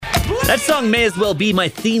That song may as well be my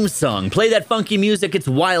theme song. Play that funky music. It's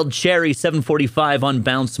Wild Cherry, 7:45 on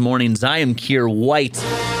Bounce Mornings. I am Kier White.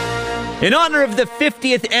 In honor of the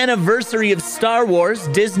 50th anniversary of Star Wars,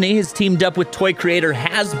 Disney has teamed up with toy creator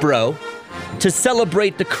Hasbro to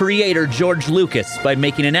celebrate the creator George Lucas by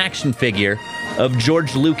making an action figure of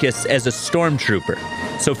George Lucas as a stormtrooper.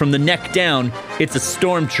 So from the neck down, it's a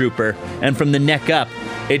stormtrooper, and from the neck up,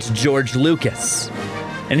 it's George Lucas.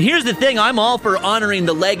 And here's the thing, I'm all for honoring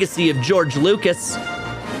the legacy of George Lucas,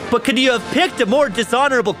 but could you have picked a more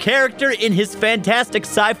dishonorable character in his fantastic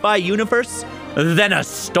sci-fi universe than a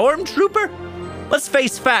stormtrooper? Let's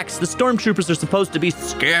face facts, the stormtroopers are supposed to be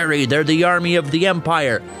scary. They're the army of the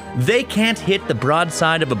Empire. They can't hit the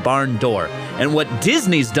broadside of a barn door. And what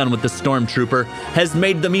Disney's done with the stormtrooper has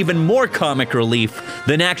made them even more comic relief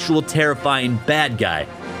than actual terrifying bad guy.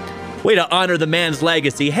 Way to honor the man's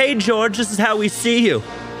legacy. Hey George, this is how we see you.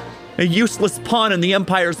 A useless pawn in the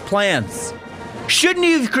Empire's plans. Shouldn't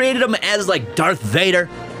you have created him as like Darth Vader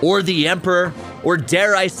or the Emperor? Or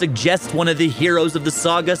dare I suggest one of the heroes of the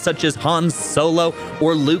saga such as Han Solo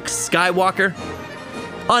or Luke Skywalker?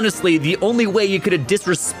 Honestly, the only way you could have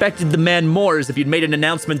disrespected the man more is if you'd made an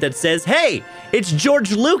announcement that says, hey, it's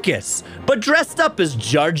George Lucas, but dressed up as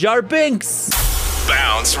Jar Jar Binks.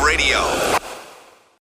 Bounce Radio.